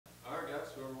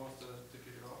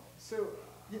So,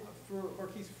 for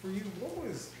Marquice, for you, what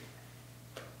was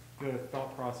the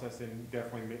thought process in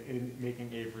in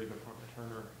making Avery the punt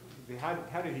returner?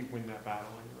 How did he win that battle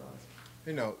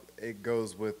in your eyes? It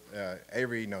goes with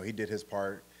Avery. He did his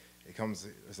part.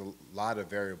 There's a lot of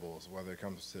variables, whether it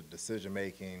comes to decision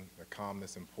making, the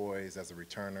calmness and poise as a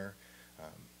returner.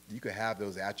 You could have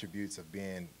those attributes of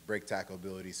being break tackle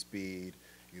ability, speed,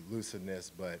 elusiveness,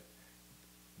 but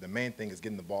the main thing is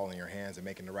getting the ball in your hands and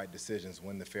making the right decisions,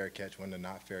 when to fair catch, when to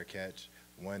not fair catch,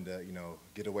 when to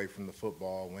get away from the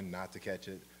football, when not to catch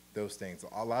it. Those things,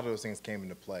 a lot of those things came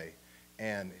into play,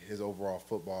 and his overall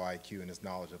football IQ and his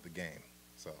knowledge of the game.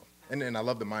 So, and I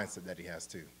love the mindset that he has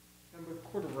too. And with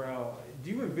Cordarrelle, do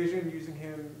you envision using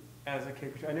him as a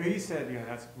kick returner? I know he said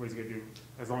that's what he's going to do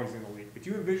as long as he's in the league. But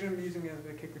do you envision him using him as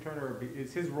a kick returner, or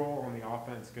is his role on the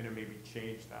offense going to maybe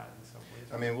change that in some ways?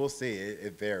 I mean, we'll see.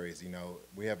 It varies.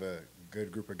 We have a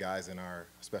good group of guys in our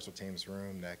special teams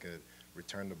room that could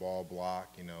return the ball,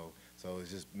 block. So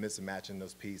it's just mismatching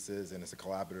those pieces, and it's a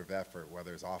collaborative effort,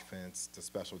 whether it's offense to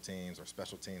special teams or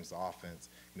special teams to offense.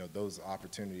 Those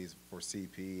opportunities for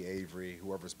CP, Avery,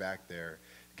 whoever's back there,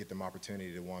 get them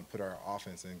opportunity to, one, put our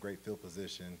offense in great field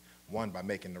position, one, by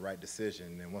making the right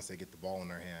decision, and once they get the ball in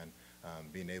their hand,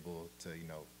 being able to,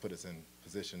 put us in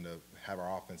position to have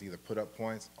our offense either put up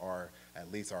points, or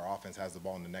at least our offense has the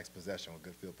ball in the next possession with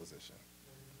good field position.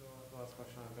 The last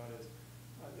question I've got is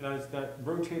that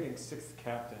rotating sixth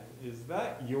captain, is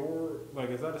that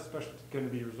is that going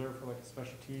to be reserved for like a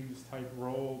special teams type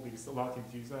role? Because a lot of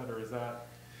teams use that, or is that?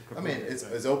 I mean,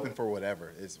 it's open for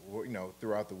whatever. It's,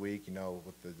 throughout the week,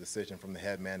 with the decision from the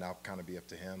head man, I'll kind of be up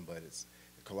to him, but it's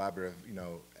a collaborative,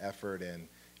 effort and,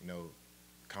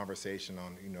 conversation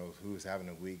on, who's having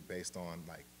a week based on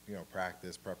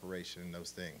practice, preparation,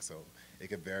 those things. So it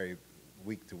could vary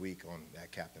week to week on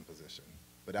that captain position,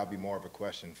 but that'll be more of a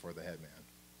question for the head man.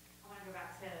 I want to go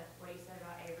back to what you said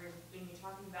about Avery, when you're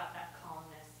talking about that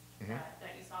calmness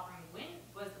that you saw from him. When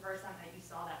was the first time that you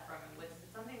saw that from him? Was it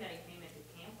something that he came into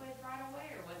camp with right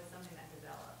away, or was it something that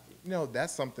developed?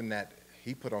 That's something that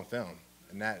he put on film,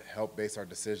 and that helped base our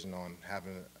decision on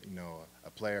having, a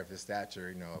player of his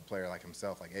stature, a player like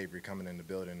himself, like Avery, coming in the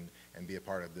building and be a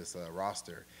part of this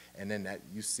roster. And then that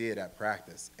you see it at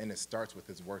practice, and it starts with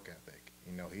his work ethic.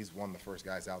 He's one of the first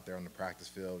guys out there on the practice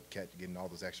field, getting all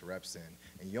those extra reps in,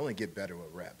 and you only get better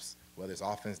with reps, whether it's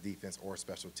offense, defense, or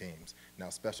special teams. Now,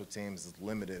 special teams is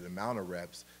limited amount of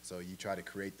reps, so you try to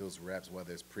create those reps,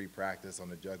 whether it's pre-practice on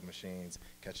the jug machines,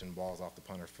 catching balls off the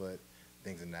punter foot,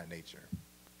 things in that nature.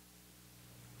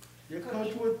 Yeah,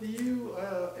 Coach, with you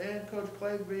and Coach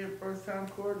Clay being first-time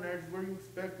coordinators, what are you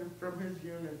expecting from his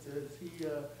units as he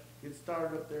gets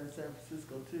started up there in San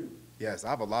Francisco, too? Yes,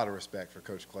 I have a lot of respect for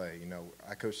Coach Clay.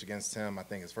 I coached against him. I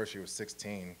think his first year was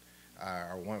 16.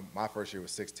 My first year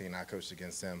was 16. I coached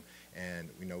against him, and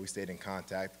we stayed in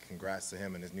contact. Congrats to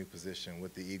him in his new position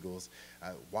with the Eagles.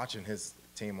 Watching his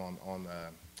team on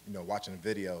watching the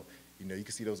video, you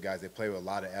can see those guys. They play with a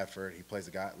lot of effort. He plays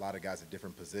a lot of guys at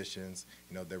different positions.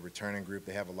 Their returning group,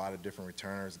 they have a lot of different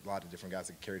returners, a lot of different guys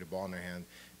that carry the ball in their hand.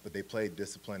 But they play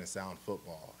disciplined and sound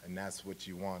football, and that's what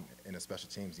you want in a special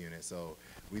teams unit. So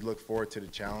we look forward to the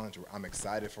challenge. I'm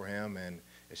excited for him, and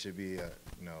it should be a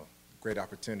great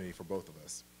opportunity for both of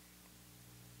us.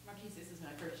 Marquice, this is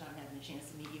my first time having a chance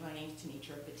to meet you. My name is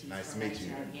Tanitra Batiste. Nice to meet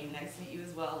you. Nice to meet you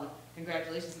as well, and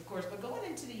congratulations, of course. But going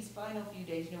into these final few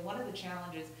days, one of the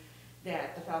challenges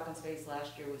that the Falcons faced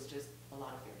last year was just a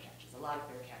lot of fair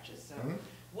catches. So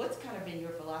what's kind of been your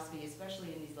philosophy,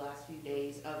 especially in these last few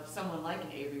days, of someone like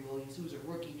an Avery Williams, who's a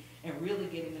rookie, and really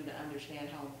getting them to understand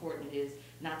how important it is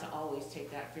not to always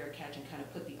take that fair catch and kind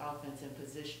of put the offense in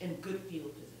position, in good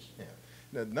field position? Yeah.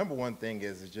 The number one thing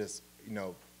is just,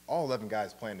 all 11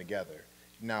 guys playing together.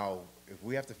 Now, if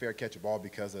we have to fair catch a ball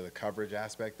because of the coverage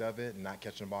aspect of it and not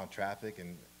catching the ball in traffic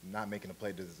and not making the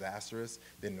play disastrous,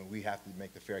 then we have to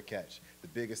make the fair catch. The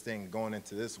biggest thing going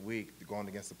into this week, going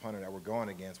against the punter that we're going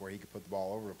against, where he could put the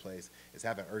ball over the place, is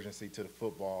having urgency to the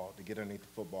football, to get underneath the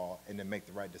football, and then make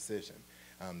the right decision.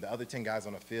 The other 10 guys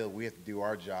on the field, we have to do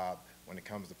our job when it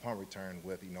comes to punt return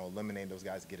with, eliminating those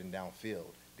guys getting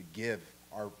downfield, to give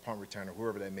our punt returner,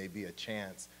 whoever that may be, a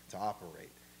chance to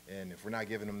operate. And if we're not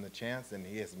giving him the chance, then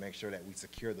he has to make sure that we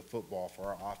secure the football for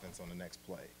our offense on the next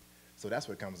play. So that's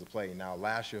what comes to play. Now,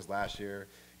 last year,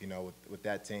 with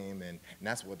that team, and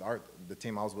that's what the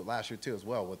team I was with last year too as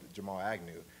well, with Jamal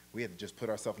Agnew. We had to just put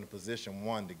ourselves in a position,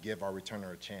 one, to give our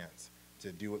returner a chance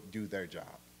to do their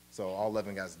job. So all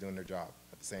 11 guys are doing their job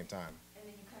at the same time. And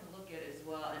then you kind of look at it as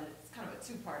well, and it's kind of a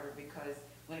two-parter, because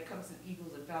when it comes to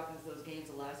Eagles and Falcons, those games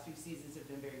the last 2 seasons have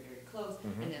been very, very close.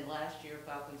 Mhm. And then last year,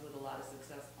 Falcons with a lot of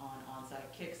success on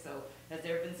onside kicks. So has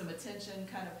there been some attention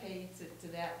kind of paid to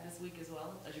that this week as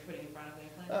well, as you're putting in front of game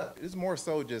plan? It's more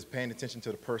so just paying attention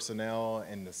to the personnel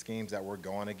and the schemes that we're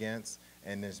going against,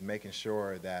 and just making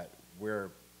sure that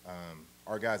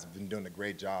our guys have been doing a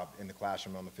great job in the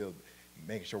classroom on the field,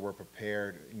 making sure we're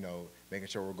prepared, making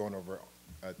sure we're going over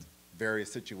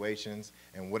various situations,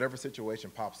 and whatever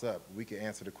situation pops up, we can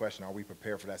answer the question, are we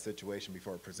prepared for that situation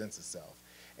before it presents itself?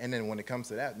 And then when it comes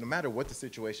to that, no matter what the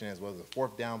situation is, whether it's a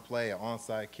 4th down play, an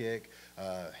onside kick,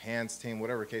 hands team,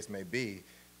 whatever the case may be,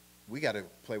 we got to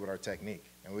play with our technique,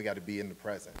 and we got to be in the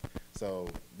present. So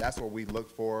that's what we look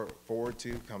forward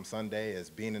to come Sunday,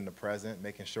 is being in the present,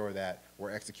 making sure that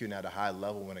we're executing at a high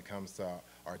level when it comes to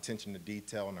our attention to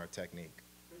detail and our technique.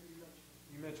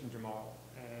 You mentioned Jamal,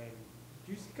 and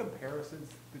do you see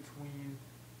comparisons between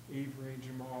Avery and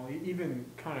Jamal, even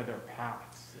kind of their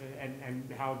paths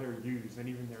and how they're used, and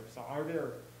even their style?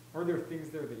 Are there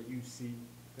things there that you see?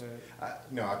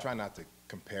 I try not to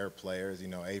compare players.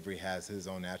 Avery has his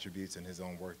own attributes and his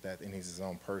own work ethic, and he's his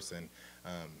own person.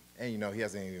 And he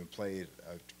hasn't even played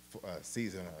a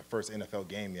season, a first NFL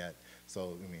game yet.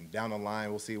 So, down the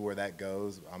line, we'll see where that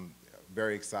goes. I'm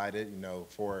very excited,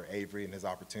 for Avery and his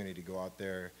opportunity to go out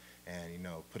there and,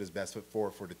 put his best foot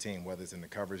forward for the team, whether it's in the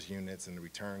coverage units, in the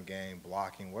return game,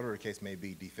 blocking, whatever the case may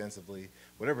be, defensively,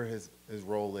 whatever his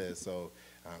role is. So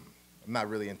I'm not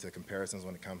really into comparisons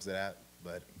when it comes to that,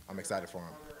 but I'm excited for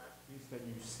him. Are there attributes that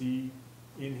you see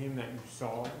in him that you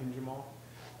saw in Jamal?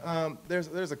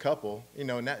 There's a couple.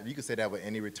 You could say that with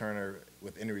any returner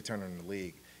in the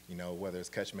league. Whether it's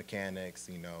catch mechanics,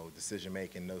 decision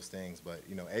making, those things. But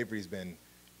Avery's been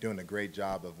doing a great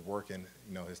job of working,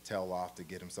 his tail off to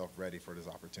get himself ready for this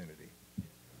opportunity.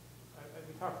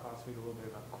 We talked last week a little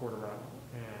bit about Cordarrelle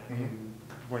and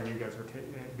when you guys were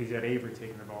because you had Avery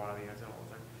taking the ball out of the end zone all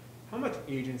the time. How much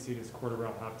agency does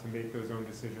Cordarrelle have to make those own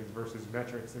decisions versus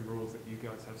metrics and rules that you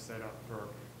guys have set up for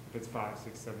if it's 5,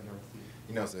 6, 7 yards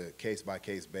deep? It's a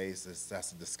case-by-case basis.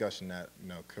 That's a discussion that,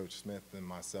 Coach Smith and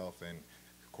myself and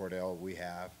Cordell, we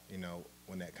have,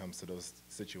 when that comes to those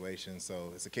situations.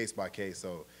 So it's a case-by-case.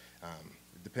 So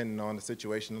depending on the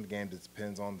situation of the game, it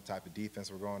depends on the type of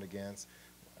defense we're going against,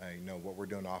 what we're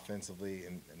doing offensively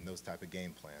and those type of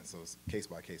game plans. So it's a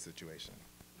case-by-case situation.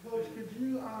 Coach, could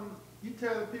you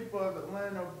tell the people of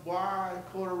Atlanta why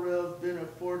Cordarrelle's been a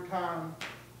 4-time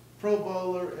Pro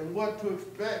Bowler and what to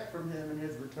expect from him in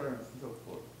his returns and so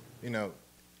forth?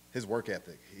 His work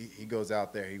ethic. He goes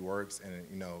out there, he works,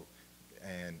 and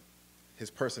and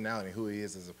his personality, who he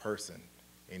is as a person,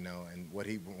 and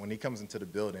when he comes into the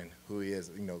building, who he is.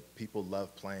 People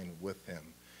love playing with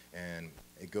him, and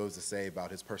it goes to say about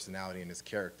his personality and his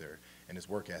character and his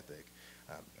work ethic.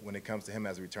 When it comes to him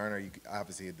as a returner,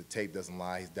 obviously the tape doesn't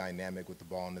lie. He's dynamic with the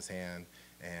ball in his hand,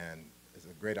 and it's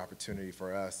a great opportunity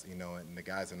for us, and the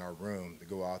guys in our room to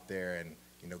go out there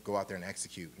and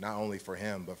execute, not only for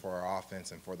him but for our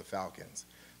offense and for the Falcons.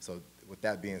 So with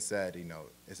that being said,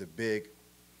 it's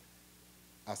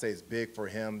it's big for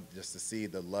him just to see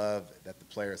the love that the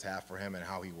players have for him and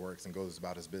how he works and goes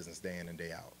about his business day in and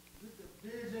day out.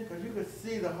 Vision, because you could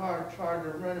see the hard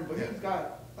charger running, but he's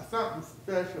got something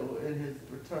special in his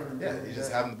return. Yeah, he's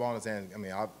just having the ball in his hand.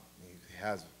 He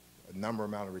has a number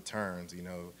amount of returns.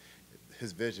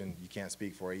 His vision, you can't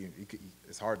speak for it.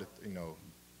 It's hard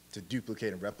to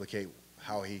duplicate and replicate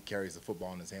how he carries the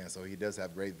football in his hand. So he does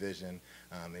have great vision.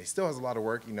 He still has a lot of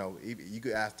work. You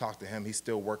could talk to him. He's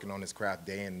still working on his craft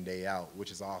day in and day out, which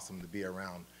is awesome to be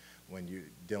around when you're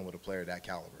dealing with a player of that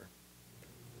caliber.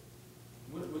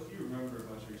 What do you remember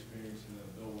about your experience in the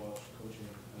Bill Walsh coaching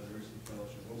diversity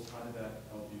fellowship? How did that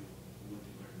help you with the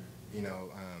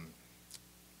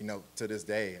learning? To this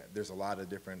day, there's a lot of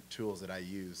different tools that I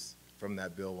use from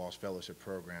that Bill Walsh Fellowship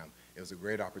program. It was a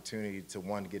great opportunity to,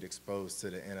 one, get exposed to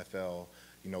the NFL,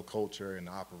 culture and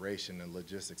operation and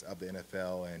logistics of the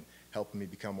NFL, and helping me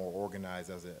become more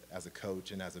organized as a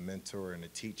coach and as a mentor and a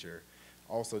teacher.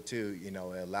 Also, too, it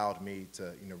allowed me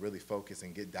to, really focus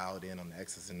and get dialed in on the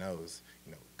X's and O's.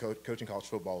 Coaching college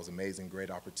football was amazing,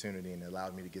 great opportunity, and it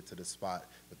allowed me to get to this spot.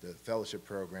 But the fellowship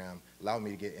program allowed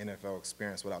me to get NFL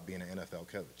experience without being an NFL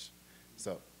coach.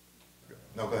 So,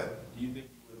 no, go ahead. Do you think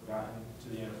you would have gotten to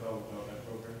the NFL without that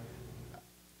program?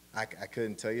 I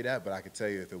couldn't tell you that, but I could tell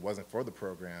you if it wasn't for the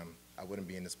program, I wouldn't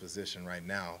be in this position right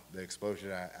now. The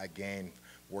exposure I gained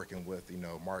working with,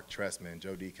 Mark Trestman,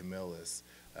 Joe DeCamillis,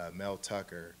 Mel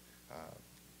Tucker,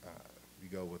 we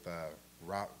go with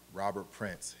Robert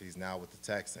Prince. He's now with the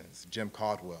Texans. Jim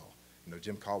Caldwell.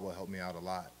 Jim Caldwell helped me out a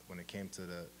lot when it came to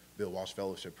the Bill Walsh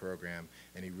Fellowship Program,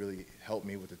 and he really helped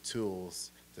me with the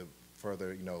tools to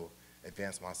further,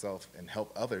 advance myself and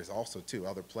help others also too,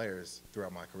 other players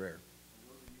throughout my career.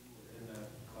 In that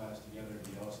class together,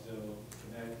 do y'all still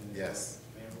connect? And Yes.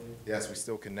 Family? Yes, we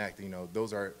still connect.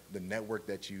 Those are the network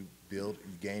that you build,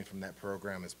 you gain from that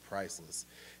program is priceless.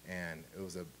 And it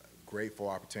was a grateful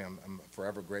opportunity. I'm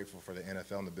forever grateful for the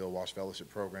NFL and the Bill Walsh Fellowship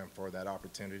Program for that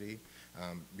opportunity.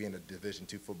 Being a Division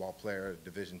II football player,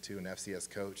 Division II and FCS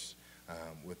coach,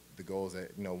 with the goals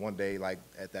that, one day, like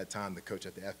at that time, the coach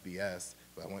at the FBS,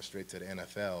 but I went straight to the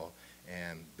NFL.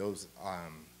 And those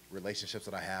relationships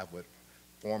that I have with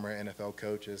former NFL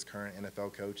coaches, current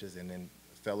NFL coaches, and then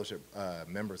fellowship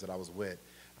members that I was with,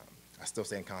 I still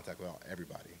stay in contact with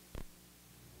everybody.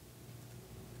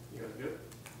 You guys good?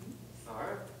 All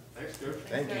right. Thanks, Coach.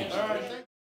 Thank you. All right, thank